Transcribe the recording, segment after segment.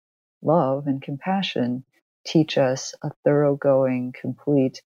love and compassion teach us a thoroughgoing,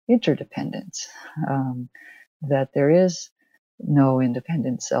 complete interdependence, that there is no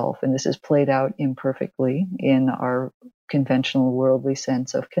independent self. And this is played out imperfectly in our conventional worldly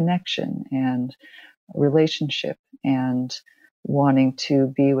sense of connection and relationship and wanting to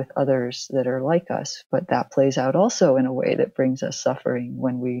be with others that are like us. But that plays out also in a way that brings us suffering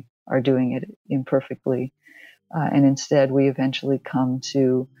when we are doing it imperfectly. And instead, we eventually come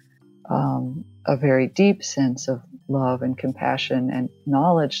to a very deep sense of love and compassion and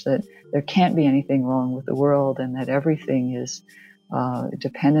knowledge that there can't be anything wrong with the world and that everything is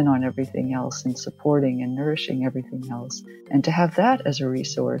dependent on everything else and supporting and nourishing everything else. And to have that as a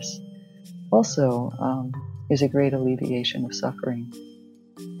resource also is a great alleviation of suffering.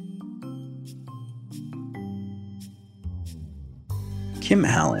 Kim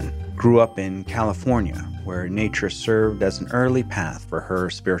Allen grew up in California, where nature served as an early path for her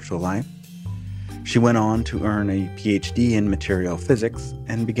spiritual life. She went on to earn a PhD in material physics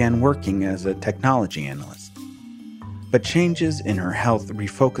and began working as a technology analyst. But changes in her health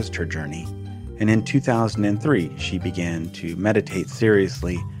refocused her journey, and in 2003, she began to meditate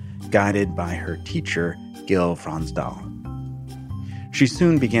seriously, guided by her teacher, Gil Fronsdal. She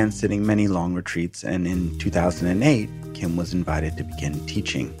soon began sitting many long retreats, and in 2008, Kim was invited to begin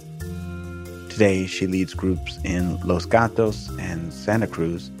teaching. Today, she leads groups in Los Gatos and Santa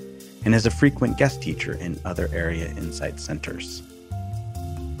Cruz and is a frequent guest teacher in other area insight centers.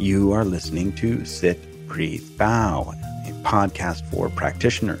 You are listening to Sit, Breathe, Bow, a podcast for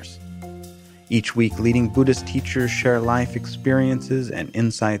practitioners. Each week, leading Buddhist teachers share life experiences and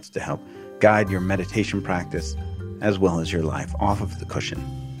insights to help guide your meditation practice as well as your life off of the cushion.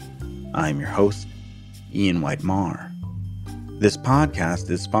 I'm your host, Ian White-Marr. This podcast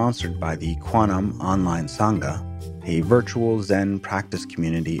is sponsored by the Quanam Online Sangha, a virtual Zen practice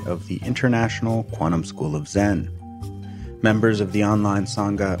community of the International Quanam School of Zen. Members of the online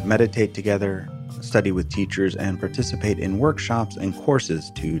Sangha meditate together, study with teachers, and participate in workshops and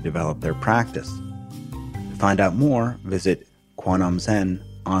courses to develop their practice. To find out more, visit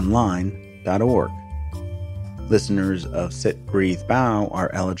quanamzenonline.org. Listeners of Sit, Breathe, Bow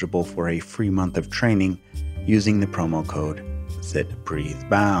are eligible for a free month of training using the promo code Sit, Breathe,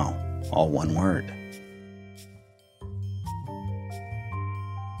 Bow, all one word.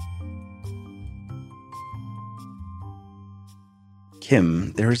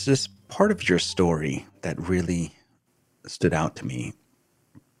 Kim, there's this part of your story that really stood out to me,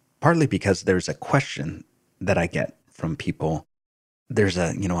 partly because there's a question that I get from people. There's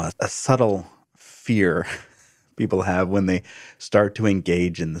a subtle fear people have when they start to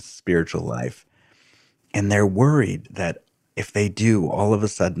engage in the spiritual life. And they're worried that if they do, all of a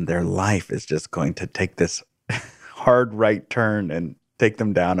sudden their life is just going to take this hard right turn and take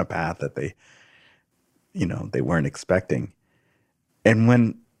them down a path that they weren't expecting. And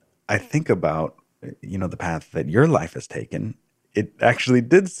when I think about, the path that your life has taken, it actually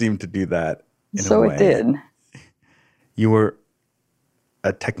did seem to do that in a way. So it did. You were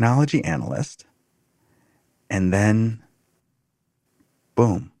a technology analyst, and then,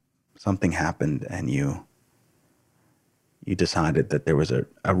 boom, something happened, and you decided that there was a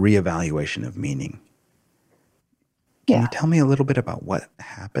reevaluation of meaning. Can you tell me a little bit about what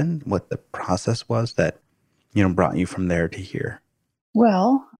happened, what the process was that, brought you from there to here?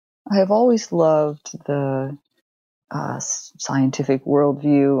 Well, I have always loved the scientific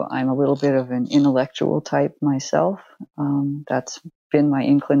worldview. I'm a little bit of an intellectual type myself. That's been my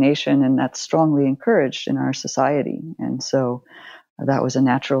inclination, and that's strongly encouraged in our society. And so that was a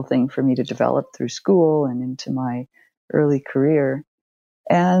natural thing for me to develop through school and into my early career.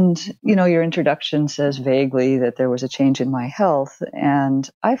 And, your introduction says vaguely that there was a change in my health. And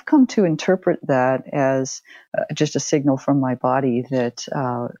I've come to interpret that as just a signal from my body that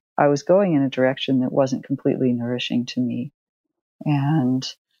I was going in a direction that wasn't completely nourishing to me. And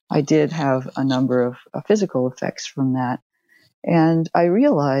I did have a number of physical effects from that. And I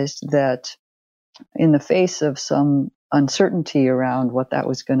realized that in the face of some uncertainty around what that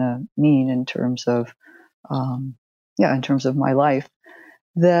was going to mean in terms of my life,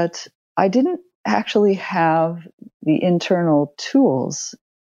 that I didn't actually have the internal tools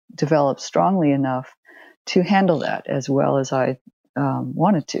developed strongly enough to handle that as well as I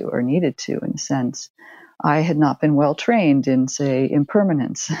wanted to or needed to, in a sense. I had not been well trained in, say,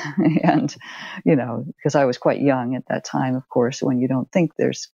 impermanence. And, because I was quite young at that time, of course, when you don't think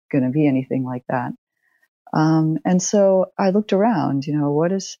there's going to be anything like that. And so I looked around,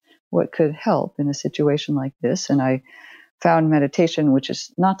 what could help in a situation like this? And I found meditation, which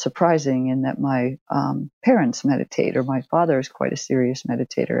is not surprising in that my parents meditate, or my father is quite a serious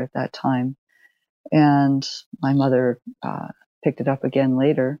meditator at that time. And my mother picked it up again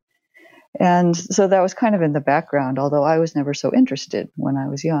later. And so that was kind of in the background, although I was never so interested when I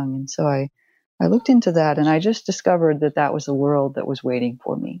was young. And so I looked into that, and I just discovered that that was the world that was waiting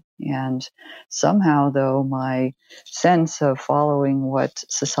for me. And somehow, though, my sense of following what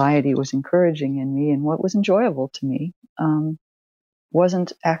society was encouraging in me and what was enjoyable to me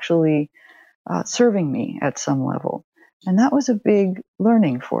wasn't actually serving me at some level. And that was a big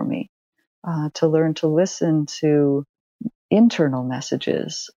learning for me, to learn to listen to internal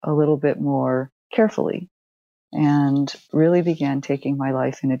messages a little bit more carefully, and really began taking my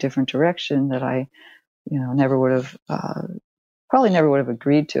life in a different direction that I, never would have, probably never would have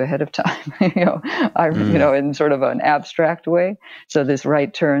agreed to ahead of time, in sort of an abstract way. So this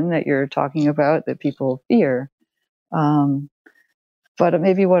right turn that you're talking about that people fear. But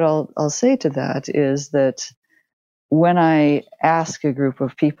maybe what I'll say to that is that when I ask a group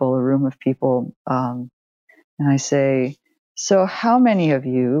of people, a room of people, and I say, so how many of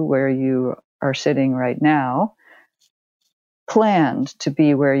you, where you are sitting right now, planned to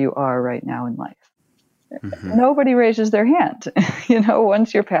be where you are right now in life? Mm-hmm. Nobody raises their hand.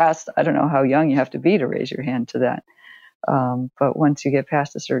 Once you're past, I don't know how young you have to be to raise your hand to that. But once you get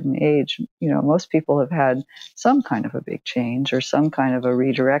past a certain age, most people have had some kind of a big change or some kind of a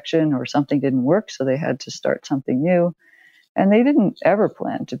redirection, or something didn't work, so they had to start something new. And they didn't ever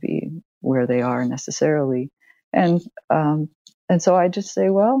plan to be where they are necessarily. And so I just say,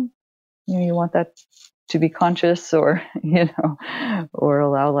 well, you want that to be conscious, or or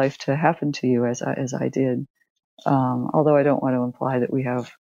allow life to happen to you as I did. Although I don't want to imply that we have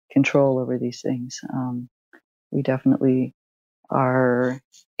control over these things. We definitely are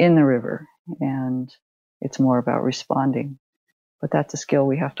in the river, and it's more about responding. But that's a skill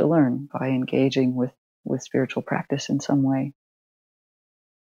we have to learn by engaging with spiritual practice in some way.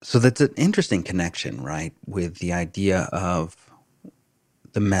 So that's an interesting connection, right, with the idea of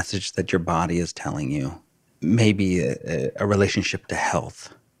the message that your body is telling you, maybe a relationship to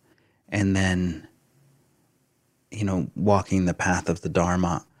health, and then, walking the path of the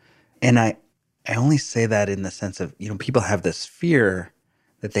Dharma. And I only say that in the sense of, people have this fear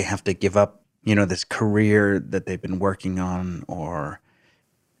that they have to give up, this career that they've been working on, or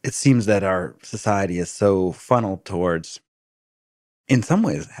it seems that our society is so funneled towards, in some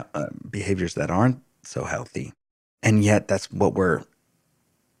ways, behaviors that aren't so healthy. And yet that's what we're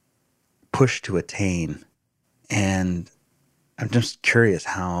pushed to attain. And I'm just curious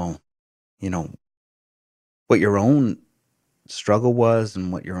how, what your own struggle was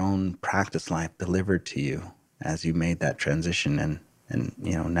and what your own practice life delivered to you as you made that transition and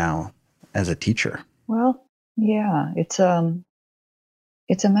now as a teacher. Well, yeah, it's a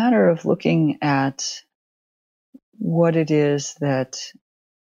matter of looking at what it is that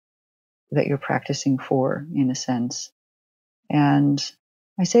you're practicing for, in a sense. And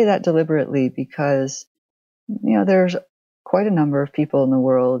I say that deliberately because, there's quite a number of people in the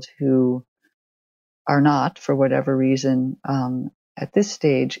world who are not, for whatever reason, at this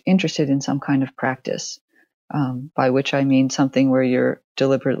stage, interested in some kind of practice, by which I mean something where you're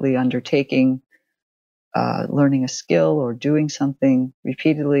deliberately undertaking, learning a skill or doing something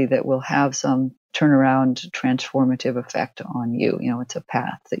repeatedly that will have some turnaround transformative effect on you. It's a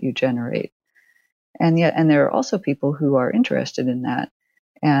path that you generate. And there are also people who are interested in that,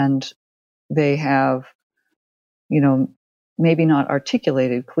 and they have, maybe not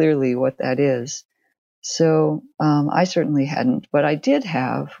articulated clearly what that is. So I certainly hadn't, but I did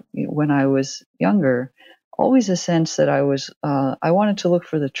have, when I was younger, always a sense that I wanted to look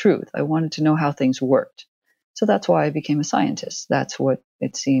for the truth. I wanted to know how things worked. So that's why I became a scientist. That's what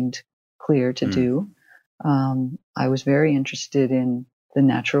it seemed clear to do. I was very interested in the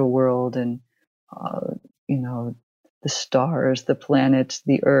natural world and, the stars, the planets,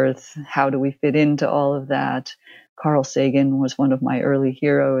 the earth. How do we fit into all of that? Carl Sagan was one of my early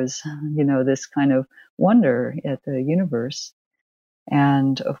heroes, this kind of wonder at the universe.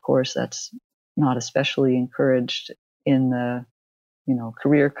 And of course, that's not especially encouraged in the,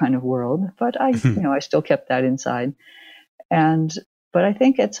 career kind of world, but I still kept that inside. But I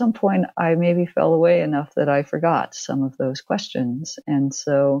think at some point I maybe fell away enough that I forgot some of those questions. And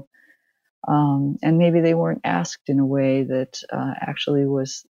so, and maybe they weren't asked in a way that actually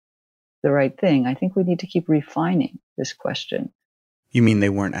was the right thing. I think we need to keep refining this question. You mean they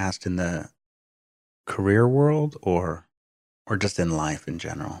weren't asked in the career world or just in life in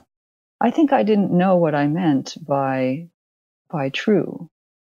general? I think I didn't know what I meant by true.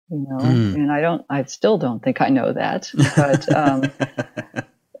 Mm. and I still don't think I know that, but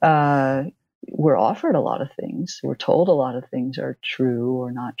we're offered a lot of things. We're told a lot of things are true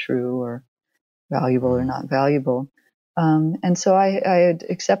or not true, or valuable or not valuable. And so I had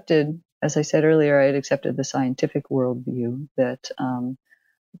accepted, as I said earlier, I had accepted the scientific worldview that,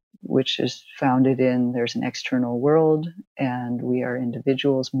 which is founded in there's an external world and we are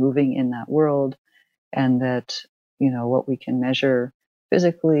individuals moving in that world, and that, what we can measure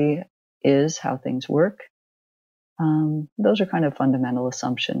physically is how things work. Those are kind of fundamental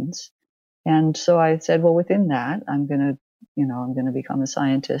assumptions. And so I said, well, within that, I'm going to become a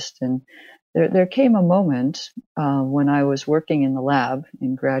scientist. And there came a moment when I was working in the lab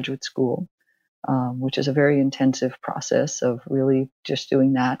in graduate school, which is a very intensive process of really just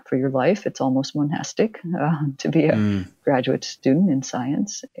doing that for your life. It's almost monastic to be a graduate student in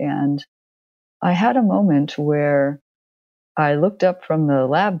science. And I had a moment where I looked up from the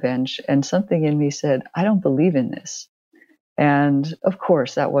lab bench and something in me said, I don't believe in this. And of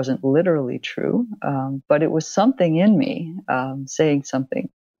course, that wasn't literally true, but it was something in me saying something.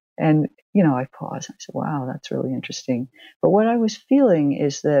 And, I paused. I said, wow, that's really interesting. But what I was feeling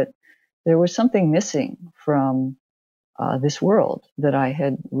is that there was something missing from this world that I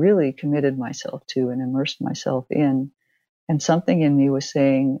had really committed myself to and immersed myself in. And something in me was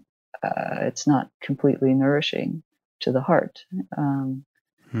saying, it's not completely nourishing to the heart.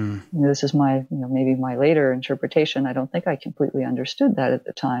 This is my, maybe my later interpretation. I don't think I completely understood that at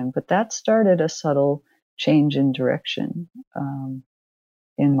the time, but that started a subtle change in direction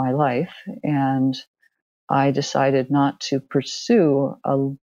in my life. And I decided not to pursue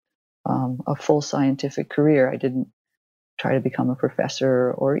a full scientific career. I didn't try to become a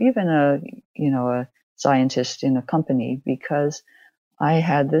professor or even a scientist in a company, because I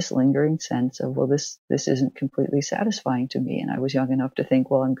had this lingering sense of, well, this isn't completely satisfying to me. And I was young enough to think,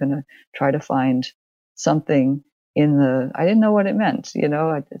 well, I'm going to try to find something I didn't know what it meant,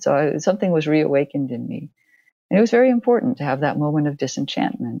 something was reawakened in me. And it was very important to have that moment of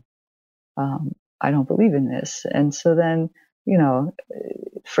disenchantment. I don't believe in this. And so then,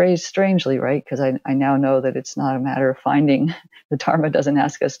 phrased strangely, right? Because I now know that it's not a matter of finding, the Dharma doesn't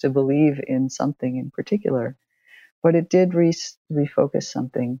ask us to believe in something in particular. But it did refocus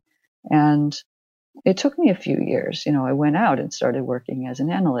something. And it took me a few years. I went out and started working as an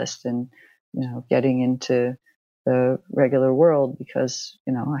analyst and, getting into the regular world because,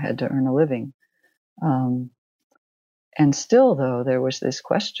 I had to earn a living. And still, though, there was this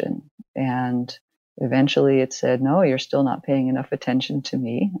question. And eventually it said, no, you're still not paying enough attention to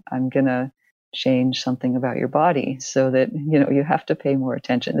me. I'm going to change something about your body so that, you have to pay more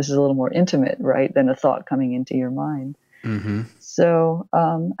attention. This is a little more intimate, right, than a thought coming into your mind. Mm-hmm. So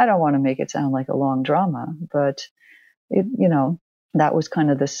I don't want to make it sound like a long drama, but that was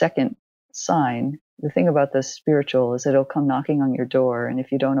kind of the second sign. The thing about the spiritual is it'll come knocking on your door, and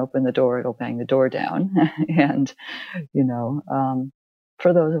if you don't open the door, it'll bang the door down. And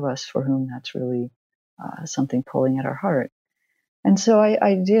for those of us for whom that's really something pulling at our heart. And so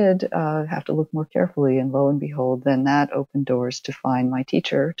I did have to look more carefully, and lo and behold, then that opened doors to find my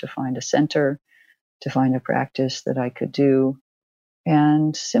teacher, to find a center, to find a practice that I could do.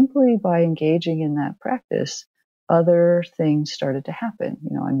 And simply by engaging in that practice, other things started to happen.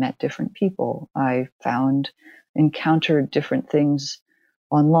 I met different people. I encountered different things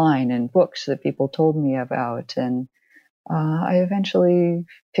online and books that people told me about. And I eventually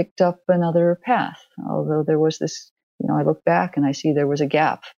picked up another path, although there was this, I look back and I see there was a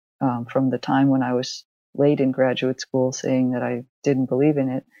gap from the time when I was late in graduate school saying that I didn't believe in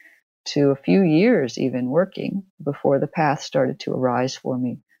it to a few years even working before the path started to arise for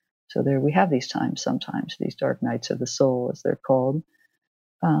me. So there we have these times sometimes, these dark nights of the soul, as they're called.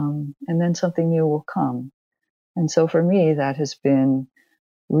 And then something new will come. And so for me, that has been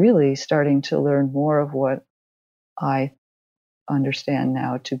really starting to learn more of what I understand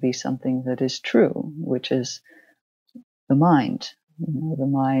now to be something that is true, which is the mind. The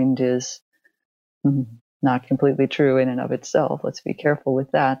mind is not completely true in and of itself. Let's be careful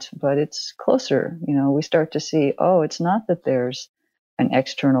with that, but it's closer. We start to see, it's not that there's an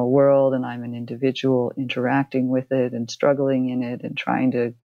external world and I'm an individual interacting with it and struggling in it and trying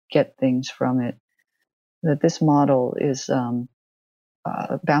to get things from it, that this model is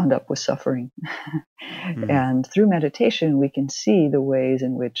bound up with suffering. And through meditation, we can see the ways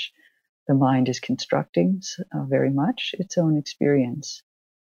in which the mind is constructing very much its own experience.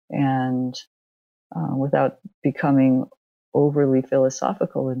 And without becoming overly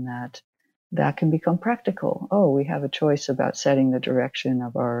philosophical in that can become practical. We have a choice about setting the direction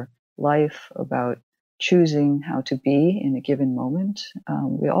of our life, about choosing how to be in a given moment.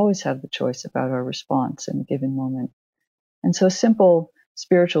 We always have the choice about our response in a given moment. And so simple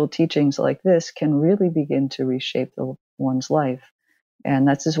spiritual teachings like this can really begin to reshape one's life. And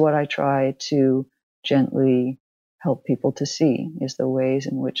that's just what I try to gently help people to see, is the ways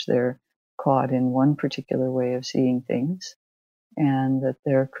in which they're caught in one particular way of seeing things, and that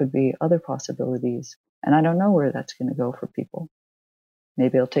there could be other possibilities. And I don't know where that's going to go for people.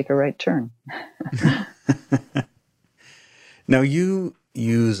 Maybe I'll take a right turn. Now, you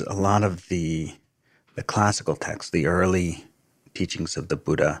use a lot of the classical texts, the early teachings of the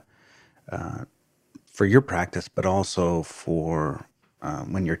Buddha, for your practice, but also for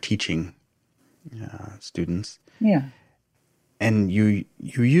when you're teaching students. Yeah. And you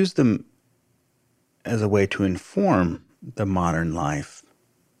use them as a way to inform the modern life.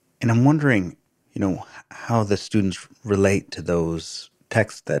 And I'm wondering, how the students relate to those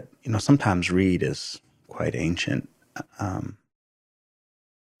texts that, sometimes read as quite ancient.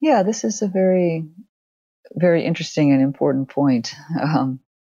 Yeah, this is a very, very interesting and important point,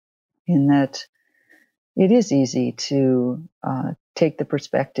 in that it is easy to take the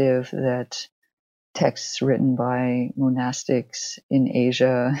perspective that texts written by monastics in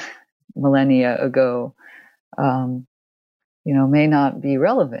Asia millennia ago, may not be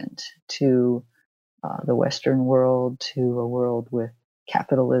relevant to the Western world, to a world with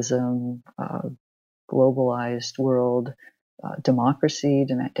capitalism, globalized world, democracy,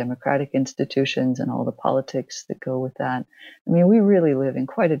 democratic institutions, and all the politics that go with that. I mean, we really live in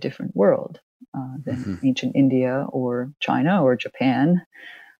quite a different world than ancient India or China or Japan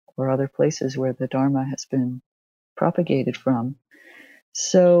or other places where the Dharma has been propagated from.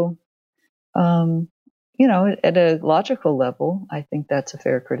 So, at a logical level, I think that's a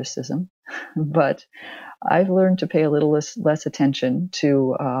fair criticism. But I've learned to pay a little less attention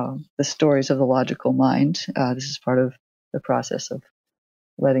to the stories of the logical mind. This is part of the process of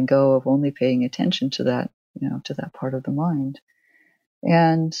letting go of only paying attention to that, to that part of the mind.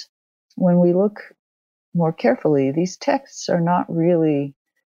 And when we look more carefully, these texts are not really,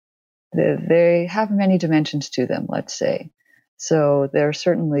 they have many dimensions to them, let's say. So they're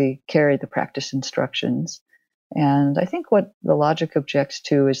certainly carry the practice instructions. And I think what the logic objects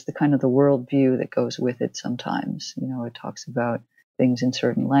to is the kind of the worldview that goes with it sometimes. It talks about things in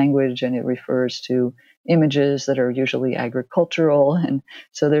certain language, and it refers to images that are usually agricultural. And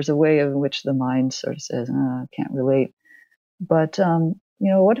so there's a way in which the mind sort of says, I can't relate. But,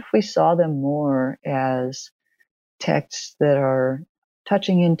 what if we saw them more as texts that are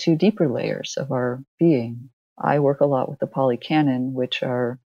touching into deeper layers of our being? I work a lot with the Pali Canon, which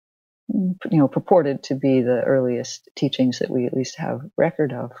are purported to be the earliest teachings that we at least have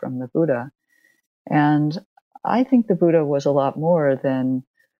record of from the Buddha. And I think the Buddha was a lot more than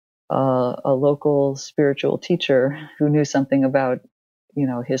a local spiritual teacher who knew something about,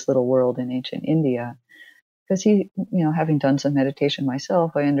 his little world in ancient India. Because he, having done some meditation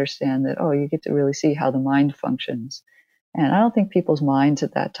myself, I understand that, you get to really see how the mind functions. And I don't think people's minds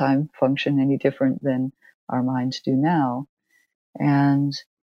at that time function any different than our minds do now. And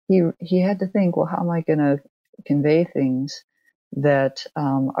he had to think, well, how am I going to convey things that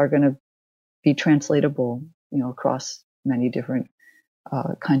are going to be translatable, across many different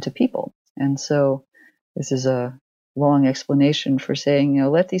kinds of people? And so this is a long explanation for saying,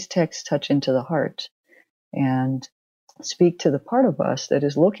 let these texts touch into the heart and speak to the part of us that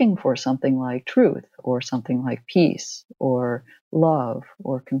is looking for something like truth or something like peace or love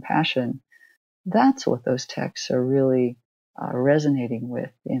or compassion. That's what those texts are really resonating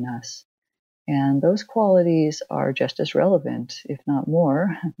with in us. And those qualities are just as relevant, if not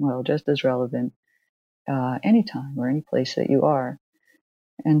more, just as relevant anytime or any place that you are.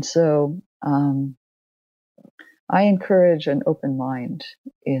 And so I encourage an open mind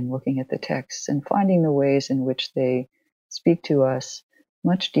in looking at the texts and finding the ways in which they speak to us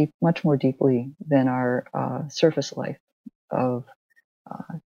much more deeply than our surface life of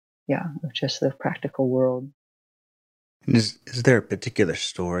just the practical world. Is there a particular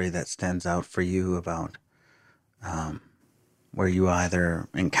story that stands out for you about where you either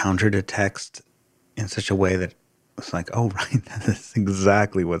encountered a text in such a way that was like, oh, right, that's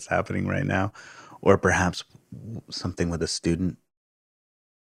exactly what's happening right now, or perhaps something with a student?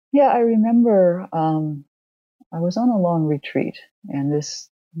 Yeah, I remember I was on a long retreat, and this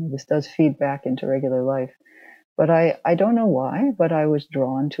does feed back into regular life. But I don't know why, but I was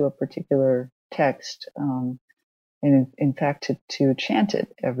drawn to a particular text, and in fact to chant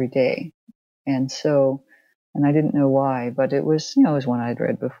it every day. And so, and I didn't know why, but it was, it was one I'd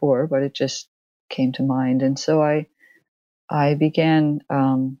read before, but it just came to mind. And so I began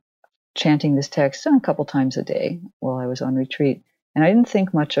chanting this text a couple times a day while I was on retreat. And I didn't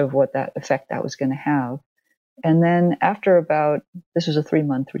think much of what that effect that was going to have. And then this was a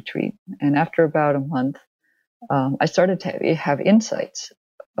 3-month retreat. And after about a month, I started to have insights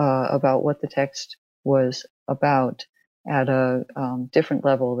about what the text was about at a different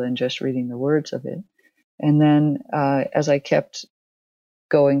level than just reading the words of it. And then as I kept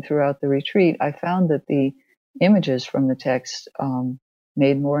going throughout the retreat, I found that the images from the text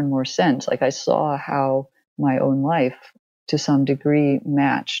made more and more sense. Like I saw how my own life to some degree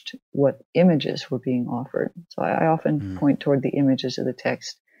matched what images were being offered. So I often point toward the images of the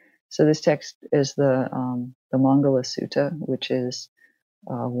text. So this text is the Mangala Sutta, which is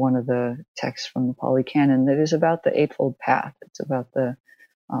one of the texts from the Pali Canon that is about the Eightfold Path. It's about the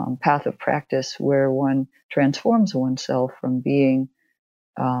path of practice where one transforms oneself from being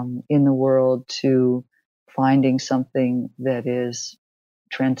in the world to finding something that is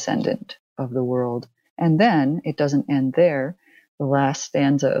transcendent of the world. And then it doesn't end there. The last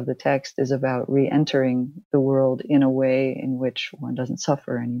stanza of the text is about re-entering the world in a way in which one doesn't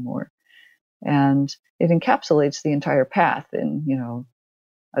suffer anymore. And it encapsulates the entire path in,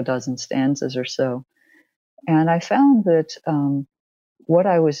 a dozen stanzas or so. And I found that what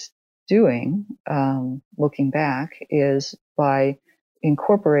I was doing, looking back, is by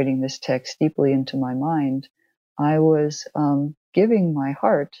incorporating this text deeply into my mind, I was giving my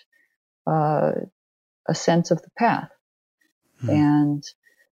heart a sense of the path. And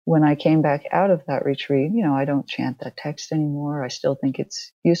when I came back out of that retreat, I don't chant that text anymore. I still think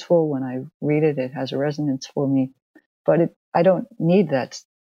it's useful. When I read it, it has a resonance for me. But I don't need that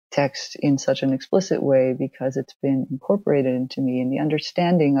text in such an explicit way because it's been incorporated into me, and the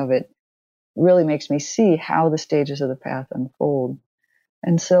understanding of it really makes me see how the stages of the path unfold.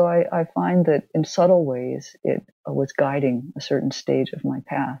 And so I find that in subtle ways, it was guiding a certain stage of my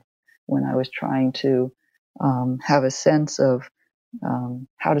path when I was trying to have a sense of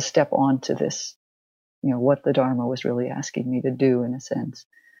how to step onto this, what the Dharma was really asking me to do in a sense.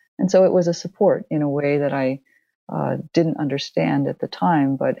 And so it was a support in a way that I didn't understand at the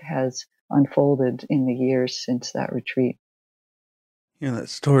time, but has unfolded in the years since that retreat. That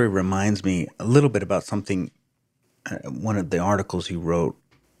story reminds me a little bit about something, one of the articles you wrote,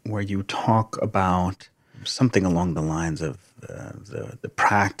 where you talk about something along the lines of the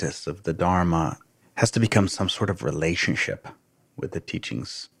practice of the Dharma has to become some sort of relationship with the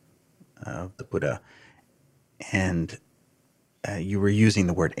teachings of the Buddha. And you were using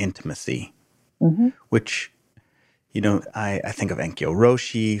the word intimacy, which, I think of Enkyo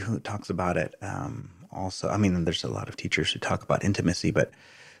Roshi, who talks about it also. I mean, there's a lot of teachers who talk about intimacy, but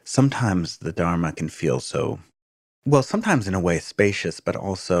sometimes the Dharma can feel so, well, sometimes in a way spacious, but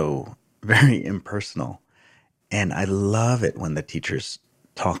also very impersonal. And I love it when the teachers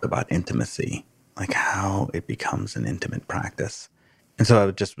talk about intimacy, like how it becomes an intimate practice. And so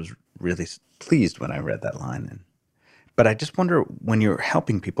I just was really pleased when I read that line. But I just wonder, when you're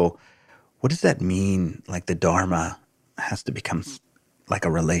helping people, what does that mean? Like the Dharma has to become like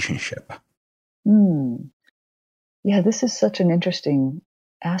a relationship. Yeah, this is such an interesting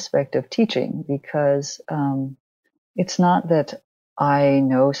aspect of teaching because it's not that I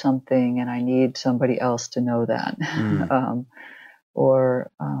know something and I need somebody else to know that.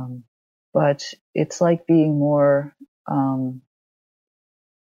 But it's like being more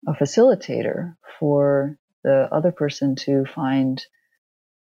a facilitator for the other person to find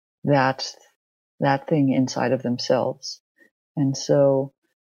that thing inside of themselves. And so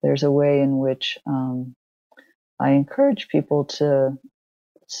there's a way in which I encourage people to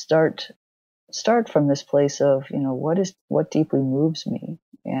start from this place of, what deeply moves me,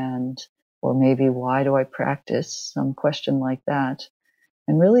 or maybe why do I practice, some question like that,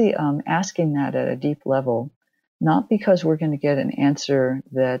 and really asking that at a deep level, not because we're going to get an answer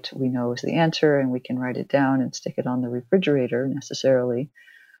that we know is the answer and we can write it down and stick it on the refrigerator necessarily,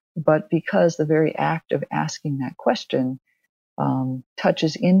 but because the very act of asking that question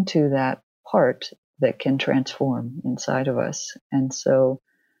touches into that part that can transform inside of us.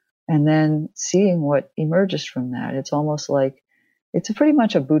 And then seeing what emerges from that, it's almost like it's pretty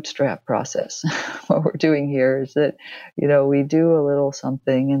much a bootstrap process. What we're doing here is that, we do a little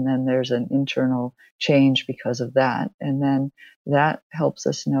something and then there's an internal change because of that. And then that helps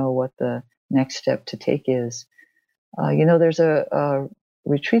us know what the next step to take is. There's a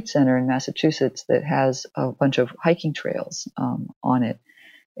retreat center in Massachusetts that has a bunch of hiking trails on it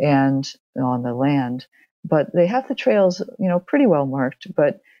and on the land. But they have the trails, pretty well marked,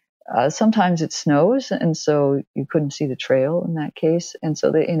 but sometimes it snows, and so you couldn't see the trail in that case. And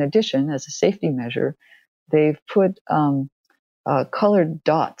so they, in addition, as a safety measure, they've put colored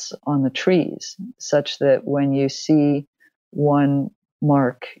dots on the trees, such that when you see one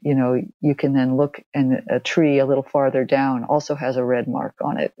mark, you can then look, and a tree a little farther down also has a red mark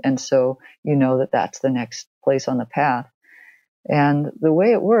on it. And so you know that that's the next place on the path. And the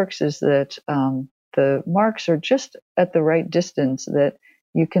way it works is that the marks are just at the right distance that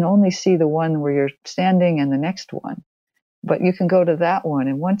you can only see the one where you're standing and the next one. But you can go to that one,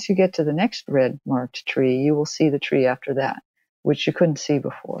 and once you get to the next red marked tree, you will see the tree after that, which you couldn't see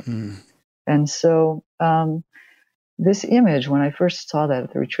before. And so this image, when I first saw that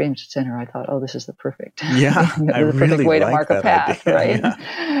at the Retrainment Center, I thought, oh, this is the perfect, the perfect way to like mark a path, idea. right?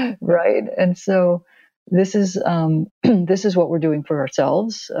 Yeah. Right. And so this is this is what we're doing for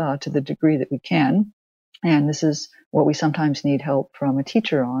ourselves to the degree that we can, and this is what we sometimes need help from a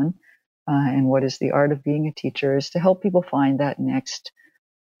teacher on. And what is the art of being a teacher is to help people find that next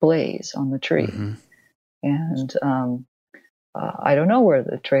blaze on the tree. Mm-hmm. And I don't know where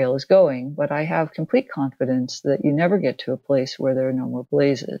the trail is going, but I have complete confidence that you never get to a place where there are no more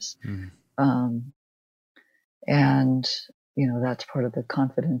blazes. And, that's part of the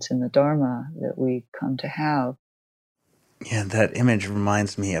confidence in the Dharma that we come to have. Yeah, that image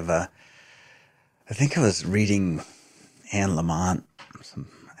reminds me of I think I was reading Anne Lamott.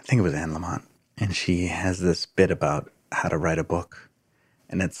 I think it was Anne Lamott. And she has this bit about how to write a book.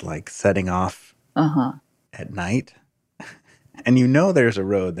 And it's like setting off at night. And there's a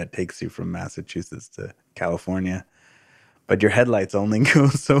road that takes you from Massachusetts to California. But your headlights only go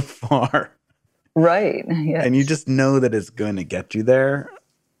so far. Right. Yes. And you just know that it's going to get you there.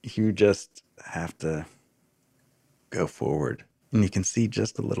 You just have to go forward. And you can see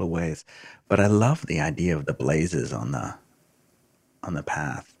just a little ways. But I love the idea of the blazes on the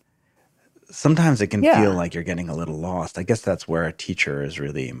path. Sometimes it can feel like you're getting a little lost. I guess that's where a teacher is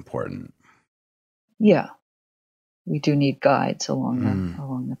really important. Yeah. We do need guides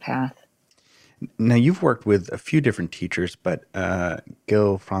along the path. Now, you've worked with a few different teachers, but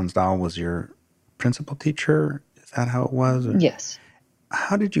Gil Fronsdal was your principal teacher. Is that how it was? Or? Yes.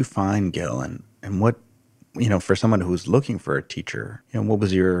 How did you find Gil, and what, for someone who's looking for a teacher, what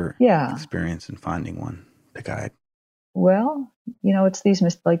was your experience in finding one to guide? Well, it's these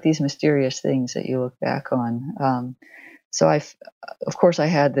mysterious things that you look back on. So of course, I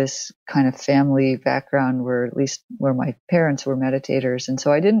had this kind of family background where my parents were meditators, and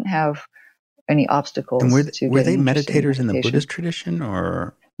so I didn't have any obstacles. And were they meditators in the Buddhist tradition,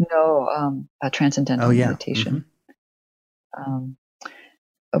 or no? Transcendental meditation.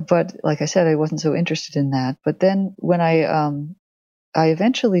 But like I said, I wasn't so interested in that. But then when I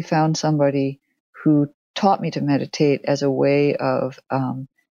eventually found somebody who taught me to meditate as a way of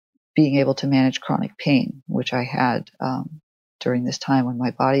being able to manage chronic pain, which I had during this time when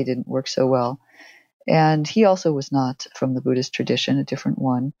my body didn't work so well. And he also was not from the Buddhist tradition, a different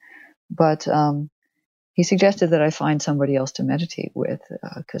one. But he suggested that I find somebody else to meditate with,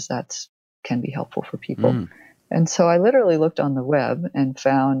 because that can be helpful for people. And so I literally looked on the web and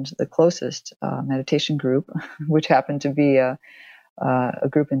found the closest meditation group, which happened to be a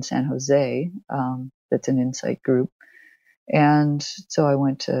group in San Jose that's an insight group. And so I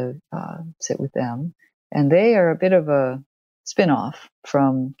went to sit with them. And they are a bit of a spin-off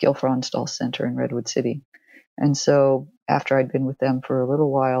from Gil Fronsdal Center in Redwood City. And so after I'd been with them for a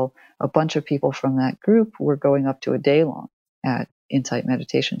little while, a bunch of people from that group were going up to a day long at Insight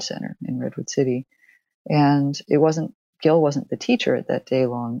Meditation Center in Redwood City. And Gil wasn't the teacher at that day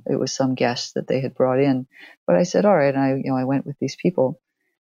long. It was some guest that they had brought in. But I said, all right. And I went with these people.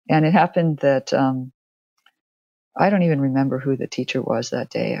 And it happened that I don't even remember who the teacher was that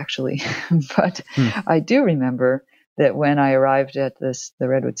day, actually. But I do remember that when I arrived at the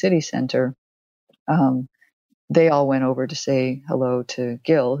Redwood City Center, they all went over to say hello to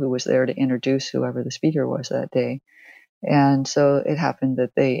Gil, who was there to introduce whoever the speaker was that day. And so it happened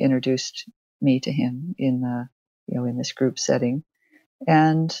that they introduced me to him in this group setting.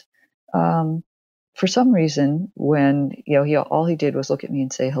 And for some reason, when all he did was look at me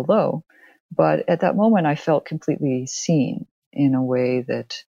and say hello, but at that moment I felt completely seen in a way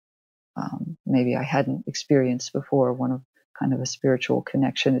that maybe I hadn't experienced before. One of kind of a spiritual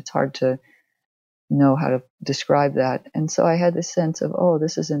connection. It's hard to know how to describe that. And so I had this sense of, oh,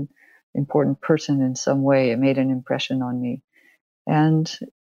 this is an important person in some way. It made an impression on me. And,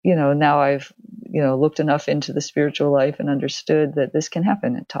 now I've, looked enough into the spiritual life and understood that this can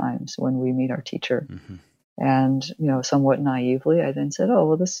happen at times when we meet our teacher. Mm-hmm. And, somewhat naively, I then said, oh,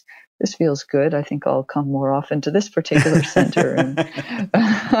 well, this feels good. I think I'll come more often to this particular center. And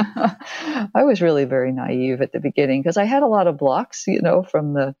I was really very naive at the beginning because I had a lot of blocks,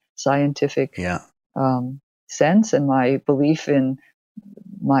 from the scientific sense and my belief in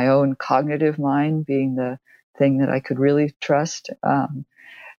my own cognitive mind being the thing that I could really trust.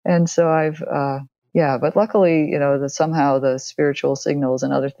 And so but luckily, somehow the spiritual signals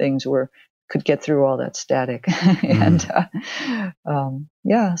and other things could get through all that static. And so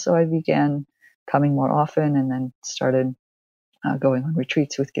I began coming more often, and then started going on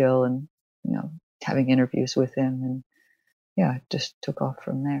retreats with Gil, and having interviews with him, and it just took off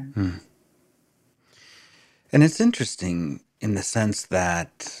from there. And it's interesting in the sense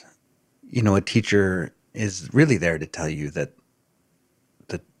that, a teacher is really there to tell you that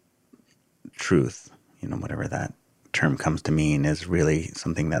the truth, whatever that term comes to mean, is really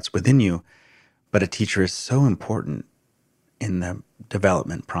something that's within you. But a teacher is so important in the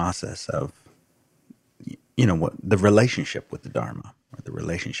development process of, what the relationship with the Dharma, or the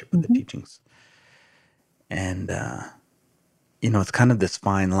relationship with the teachings. And, it's kind of this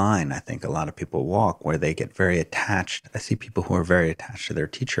fine line I think a lot of people walk, where they get very attached. I see people who are very attached to their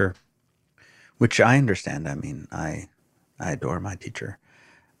teacher, which I understand. I mean, I adore my teacher.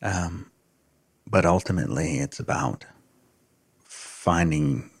 But ultimately, it's about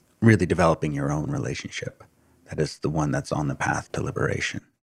really developing your own relationship. That is the one that's on the path to liberation.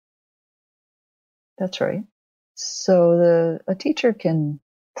 That's right. So a teacher can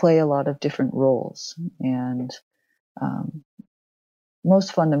play a lot of different roles, and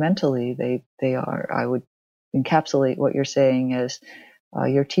most fundamentally, they are. I would encapsulate what you're saying as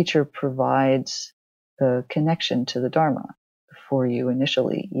your teacher provides the connection to the Dharma for you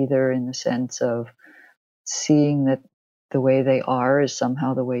initially, either in the sense of seeing that the way they are is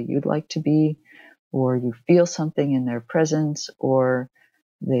somehow the way you'd like to be, or you feel something in their presence, or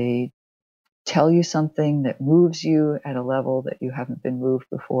they tell you something that moves you at a level that you haven't been moved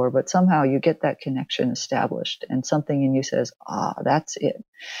before, but somehow you get that connection established, and something in you says, that's it.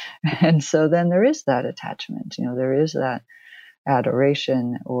 And so then there is that attachment, there is that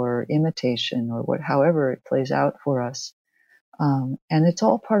adoration or imitation, or however it plays out for us. And it's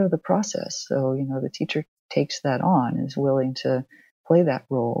all part of the process. So, the teacher takes that on, is willing to play that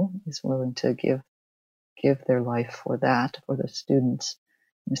role, is willing to give their life for that, for the students,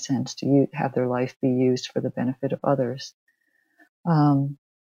 in a sense, to have their life be used for the benefit of others.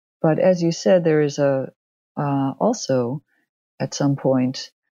 But as you said, there is also at some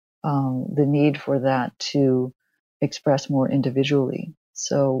point the need for that to express more individually.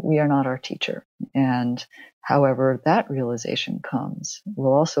 So we are not our teacher. And however that realization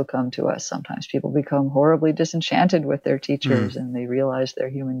will also come to us. Sometimes people become horribly disenchanted with their teachers and they realize they're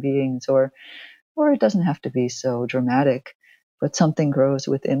human beings, or it doesn't have to be so dramatic, but something grows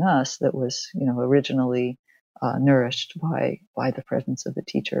within us that was, originally nourished by the presence of the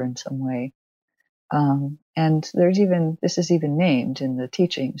teacher in some way. And this is even named in the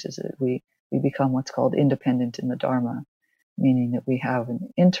teachings, is that we become what's called independent in the Dharma, meaning that we have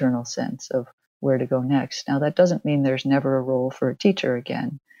an internal sense of where to go next. Now, that doesn't mean there's never a role for a teacher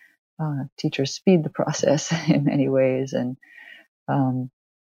again. Teachers speed the process in many ways, and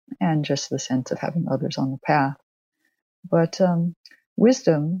just the sense of having others on the path. But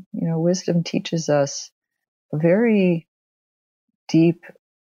wisdom teaches us a very deep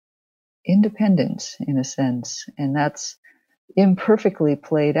independence, in a sense, and that's imperfectly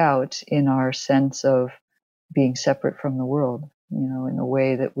played out in our sense of being separate from the world, in the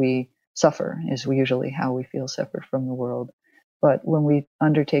way that we suffer is usually how we feel separate from the world. But when we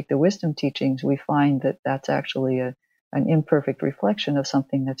undertake the wisdom teachings, we find that that's actually an imperfect reflection of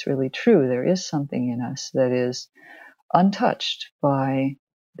something that's really true. There is something in us that is untouched by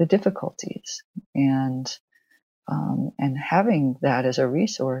the difficulties, and having that as a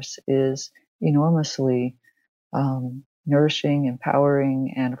resource is enormously nourishing,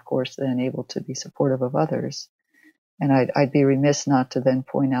 empowering, and of course then able to be supportive of others. And I'd be remiss not to then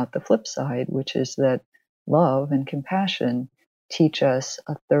point out the flip side, which is that love and compassion teach us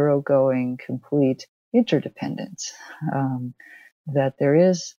a thoroughgoing, complete interdependence, that there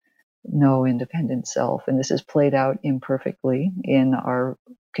is no independent self. And this is played out imperfectly in our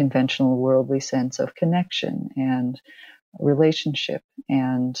conventional worldly sense of connection and relationship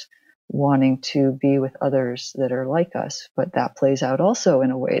and wanting to be with others that are like us. But that plays out also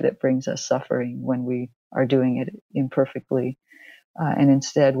in a way that brings us suffering when we are doing it imperfectly. And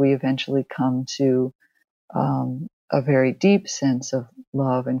instead, we eventually come to a very deep sense of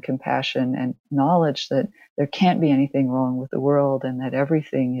love and compassion and knowledge that there can't be anything wrong with the world, and that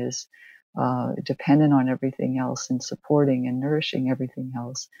everything is dependent on everything else and supporting and nourishing everything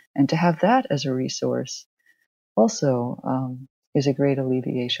else. And to have that as a resource also is a great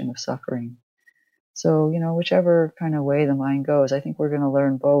alleviation of suffering. So, whichever kind of way the mind goes, I think we're going to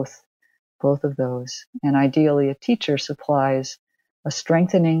learn both both of those. And ideally, a teacher supplies a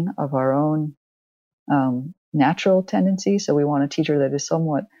strengthening of our own natural tendency. So we want a teacher that is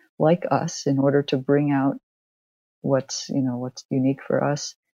somewhat like us in order to bring out what's unique for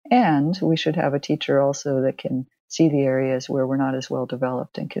us. And we should have a teacher also that can see the areas where we're not as well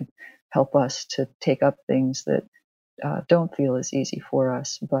developed and can help us to take up things that don't feel as easy for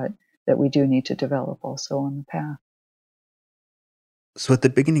us, but that we do need to develop also on the path. So at the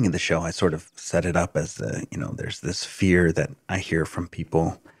beginning of the show, I sort of set it up as, there's this fear that I hear from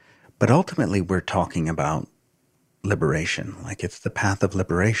people, but ultimately we're talking about liberation. Like it's the path of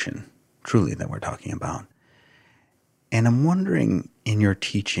liberation, truly, that we're talking about. And I'm wondering, in your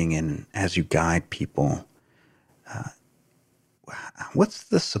teaching and as you guide people, what's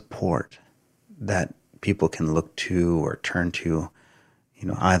the support that people can look to or turn to,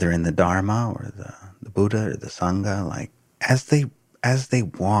 either in the Dharma or the Buddha or the Sangha, like as they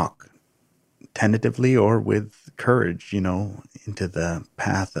walk tentatively or with courage, into the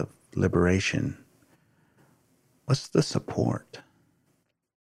path of liberation? What's the support?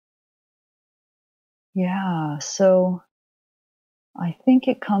 Yeah, so I think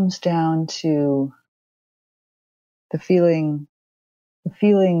it comes down to the feeling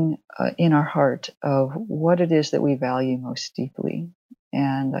in our heart of what it is that we value most deeply.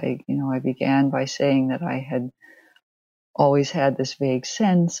 And I began by saying that I had always had this vague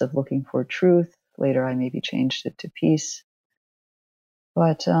sense of looking for truth. Later, I maybe changed it to peace.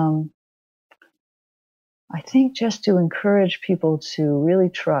 But I think just to encourage people to really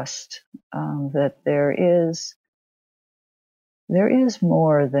trust that there is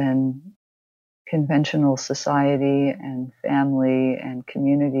more than conventional society and family and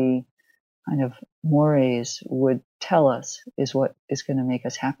community kind of mores would tell us is what is going to make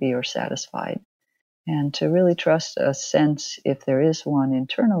us happy or satisfied. And to really trust a sense, if there is one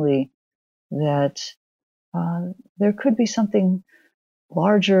internally, that there could be something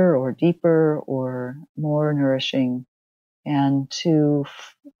larger or deeper or more nourishing, and to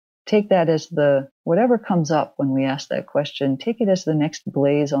take that as whatever comes up when we ask that question, take it as the next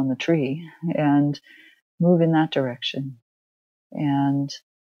blaze on the tree and move in that direction. And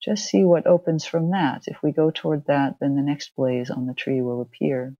just see what opens from that. If we go toward that, then the next blaze on the tree will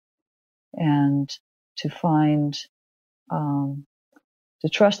appear. And to find, to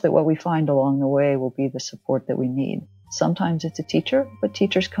trust that what we find along the way will be the support that we need. Sometimes it's a teacher, but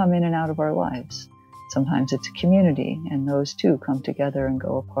teachers come in and out of our lives. Sometimes it's a community, and those two come together and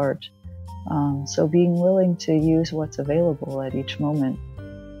go apart. So being willing to use what's available at each moment,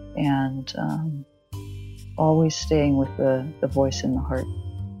 and always staying with the voice in the heart.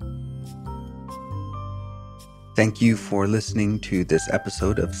 Thank you for listening to this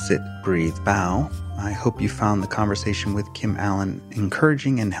episode of Sit, Breathe, Bow. I hope you found the conversation with Kim Allen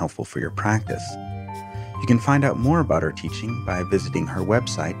encouraging and helpful for your practice. You can find out more about her teaching by visiting her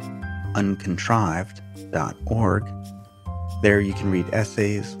website, uncontrived.org. There you can read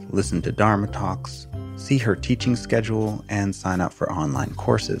essays, listen to Dharma talks, see her teaching schedule, and sign up for online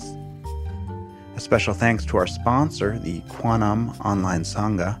courses. A special thanks to our sponsor, the Quanam Online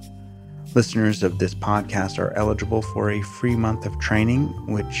Sangha. Listeners of this podcast are eligible for a free month of training,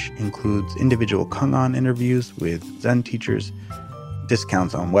 which includes individual Kangan interviews with Zen teachers,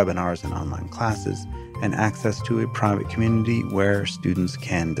 discounts on webinars and online classes, and access to a private community where students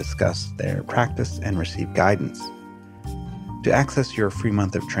can discuss their practice and receive guidance. To access your free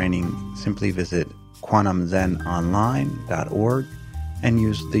month of training, simply visit quanamzenonline.org and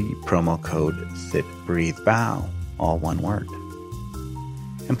use the promo code SITBREATHEBOW, all one word.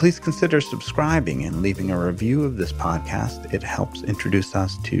 And please consider subscribing and leaving a review of this podcast. It helps introduce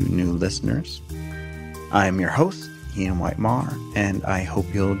us to new listeners. I am your host, Ian Whitemar, and I hope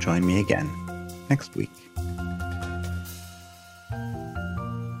you'll join me again next week.